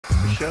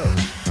show.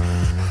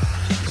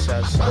 She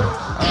says so.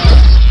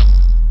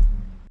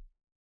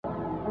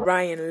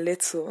 Ryan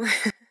Little.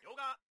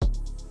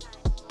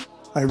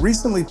 I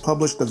recently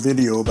published a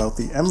video about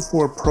the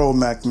M4 Pro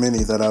Mac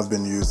Mini that I've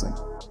been using.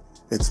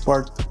 It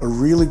sparked a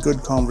really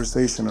good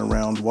conversation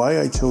around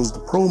why I chose the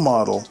Pro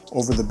model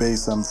over the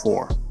base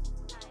M4.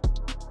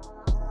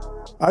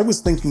 I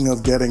was thinking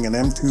of getting an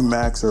M2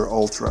 Max or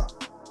Ultra,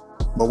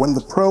 but when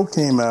the Pro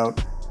came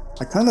out,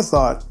 I kind of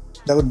thought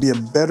that would be a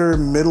better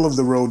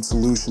middle-of-the-road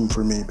solution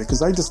for me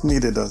because I just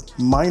needed a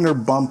minor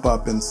bump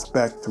up in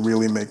spec to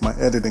really make my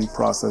editing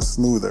process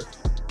smoother.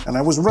 And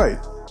I was right.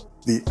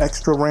 The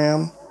extra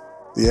RAM,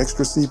 the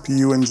extra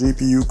CPU and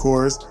GPU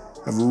cores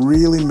have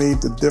really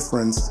made the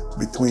difference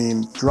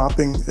between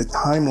dropping a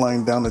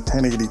timeline down to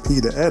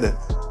 1080p to edit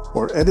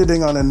or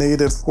editing on a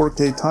native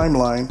 4K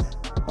timeline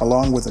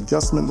along with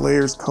adjustment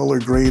layers, color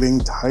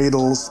grading,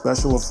 titles,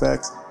 special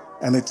effects,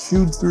 and it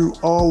chewed through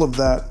all of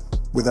that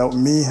without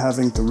me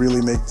having to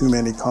really make too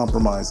many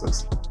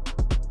compromises.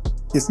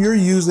 If you're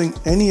using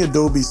any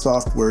Adobe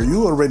software,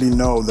 you already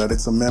know that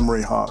it's a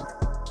memory hog.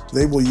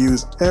 They will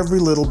use every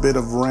little bit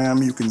of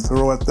RAM you can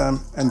throw at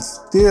them and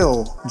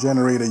still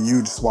generate a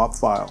huge swap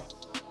file.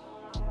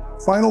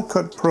 Final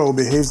Cut Pro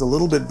behaves a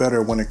little bit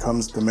better when it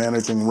comes to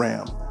managing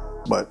RAM,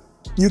 but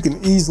you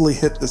can easily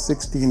hit the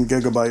 16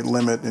 gigabyte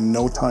limit in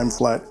no time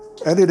flat.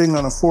 Editing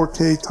on a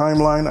 4K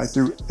timeline, I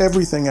threw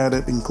everything at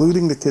it,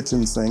 including the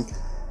kitchen sink,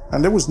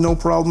 and there was no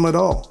problem at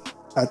all.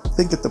 I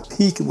think at the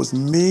peak it was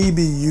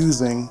maybe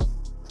using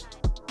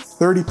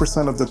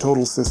 30% of the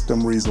total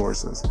system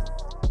resources.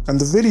 And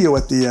the video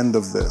at the end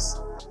of this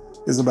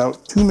is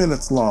about 2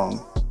 minutes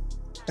long,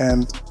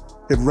 and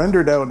it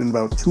rendered out in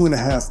about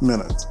 2.5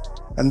 minutes.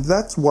 And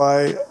that's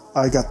why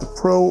I got the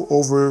Pro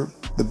over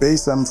the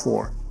base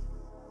M4.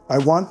 I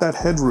want that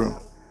headroom,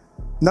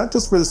 not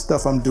just for the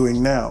stuff I'm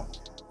doing now,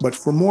 but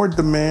for more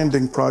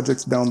demanding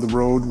projects down the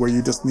road where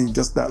you just need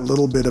just that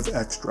little bit of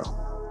extra.